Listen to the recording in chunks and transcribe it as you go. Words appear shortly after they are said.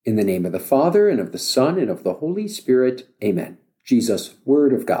In the name of the Father, and of the Son, and of the Holy Spirit. Amen. Jesus,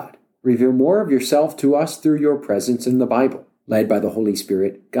 Word of God, reveal more of yourself to us through your presence in the Bible. Led by the Holy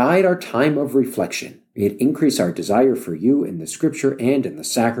Spirit, guide our time of reflection. May it increase our desire for you in the Scripture and in the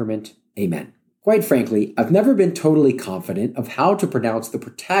sacrament. Amen. Quite frankly, I've never been totally confident of how to pronounce the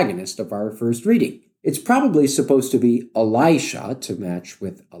protagonist of our first reading. It's probably supposed to be Elisha to match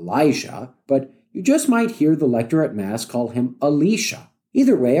with Elijah, but you just might hear the lector at Mass call him Elisha.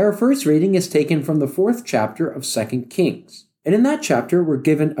 Either way, our first reading is taken from the 4th chapter of 2 Kings. And in that chapter, we're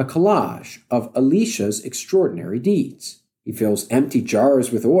given a collage of Elisha's extraordinary deeds. He fills empty jars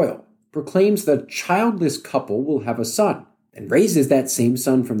with oil, proclaims that a childless couple will have a son, then raises that same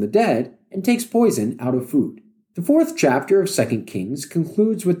son from the dead, and takes poison out of food. The 4th chapter of 2 Kings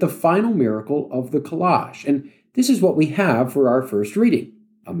concludes with the final miracle of the collage, and this is what we have for our first reading.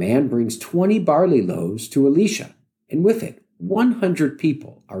 A man brings 20 barley loaves to Elisha, and with it, 100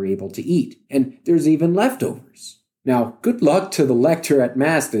 people are able to eat, and there's even leftovers. Now, good luck to the lector at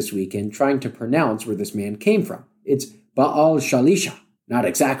Mass this weekend trying to pronounce where this man came from. It's Baal Shalisha, not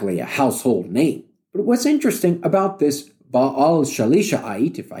exactly a household name. But what's interesting about this Baal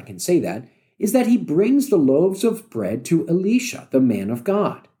Shalishaite, if I can say that, is that he brings the loaves of bread to Elisha, the man of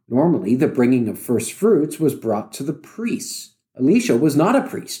God. Normally, the bringing of first fruits was brought to the priests. Elisha was not a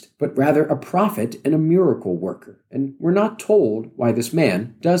priest, but rather a prophet and a miracle worker, and we're not told why this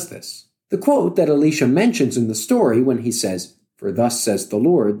man does this. The quote that Elisha mentions in the story when he says, "For thus says the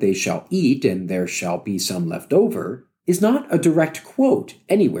Lord, they shall eat, and there shall be some left over," is not a direct quote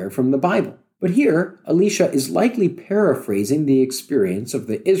anywhere from the Bible. But here, Elisha is likely paraphrasing the experience of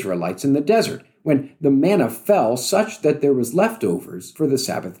the Israelites in the desert, when the manna fell such that there was leftovers for the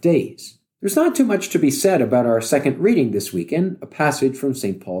Sabbath days. There's not too much to be said about our second reading this weekend, a passage from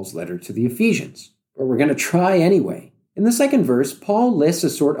St. Paul's letter to the Ephesians. But we're going to try anyway. In the second verse, Paul lists a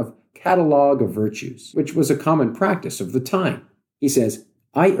sort of catalog of virtues, which was a common practice of the time. He says,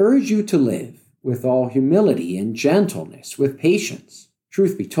 "I urge you to live with all humility and gentleness, with patience."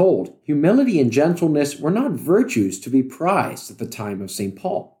 Truth be told, humility and gentleness were not virtues to be prized at the time of St.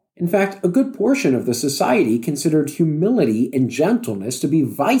 Paul. In fact, a good portion of the society considered humility and gentleness to be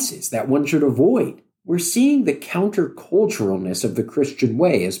vices that one should avoid. We're seeing the counterculturalness of the Christian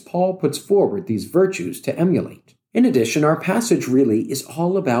way as Paul puts forward these virtues to emulate. In addition, our passage really is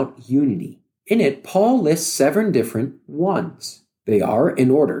all about unity. In it, Paul lists 7 different ones. They are,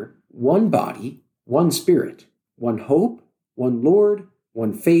 in order, one body, one spirit, one hope, one Lord,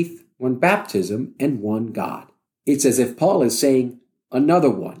 one faith, one baptism, and one God. It's as if Paul is saying, another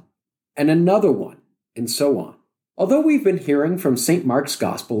one, and so on. Although we've been hearing from St. Mark's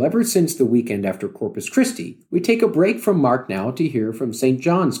Gospel ever since the weekend after Corpus Christi, we take a break from Mark now to hear from St.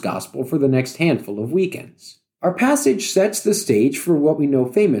 John's Gospel for the next handful of weekends. Our passage sets the stage for what we know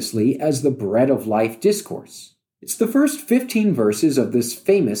famously as the Bread of Life discourse. It's the first 15 verses of this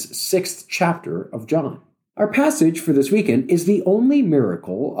famous 6th chapter of John. Our passage for this weekend is the only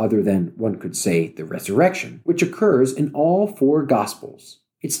miracle, other than, one could say, the resurrection, which occurs in all 4 Gospels.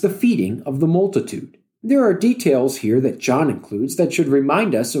 It's the feeding of the multitude. There are details here that John includes that should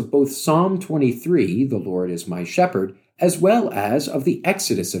remind us of both Psalm 23, "The Lord is my shepherd," as well as of the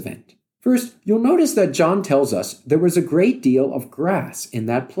Exodus event. First, you'll notice that John tells us there was a great deal of grass in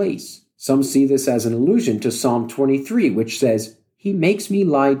that place. Some see this as an allusion to Psalm 23, which says, "He makes me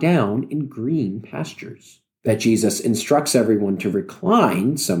lie down in green pastures." That Jesus instructs everyone to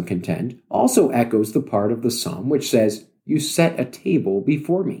recline, some contend, also echoes the part of the psalm which says, "You set a table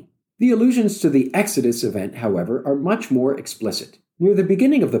before me." The allusions to the Exodus event, however, are much more explicit. Near the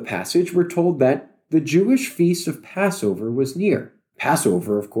beginning of the passage, we're told that the Jewish feast of Passover was near.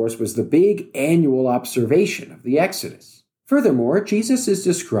 Passover, of course, was the big annual observation of the Exodus. Furthermore, Jesus is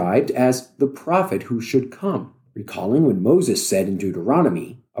described as the prophet who should come, recalling when Moses said in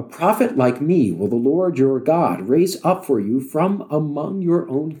Deuteronomy, "A prophet like me will the Lord your God raise up for you from among your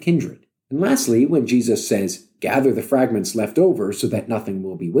own kindred." And lastly, when Jesus says, "Gather the fragments left over so that nothing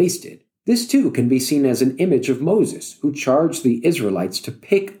will be wasted," this too can be seen as an image of Moses, who charged the Israelites to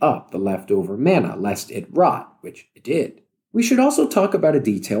pick up the leftover manna lest it rot, which it did. We should also talk about a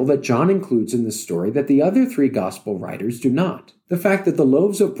detail that John includes in this story that the other 3 gospel writers do not: the fact that the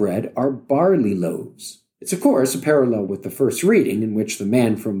loaves of bread are barley loaves. It's, of course, a parallel with the first reading in which the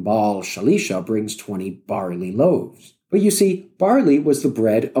man from Baal Shalisha brings 20 barley loaves. But you see, barley was the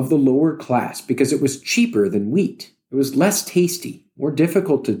bread of the lower class because it was cheaper than wheat. It was less tasty, more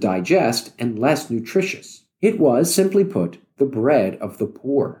difficult to digest, and less nutritious. It was, simply put, the bread of the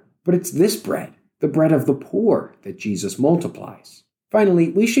poor. But it's this bread, the bread of the poor, that Jesus multiplies.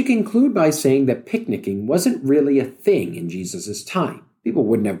 Finally, we should conclude by saying that picnicking wasn't really a thing in Jesus' time. People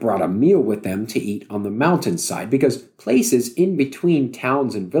wouldn't have brought a meal with them to eat on the mountainside because places in between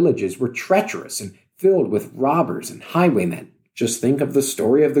towns and villages were treacherous and filled with robbers and highwaymen. Just think of the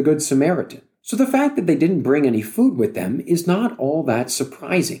story of the Good Samaritan. So the fact that they didn't bring any food with them is not all that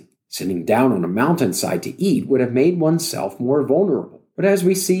surprising. Sitting down on a mountainside to eat would have made oneself more vulnerable. But as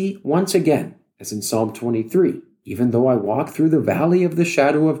we see once again, as in Psalm 23, even though I walk through the valley of the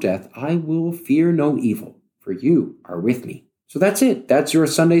shadow of death, I will fear no evil, for you are with me. So that's it. That's your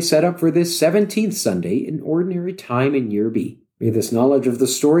Sunday setup for this 17th Sunday in Ordinary Time in Year B. May this knowledge of the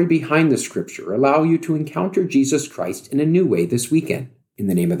story behind the Scripture allow you to encounter Jesus Christ in a new way this weekend. In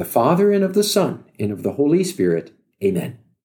the name of the Father, and of the Son, and of the Holy Spirit. Amen.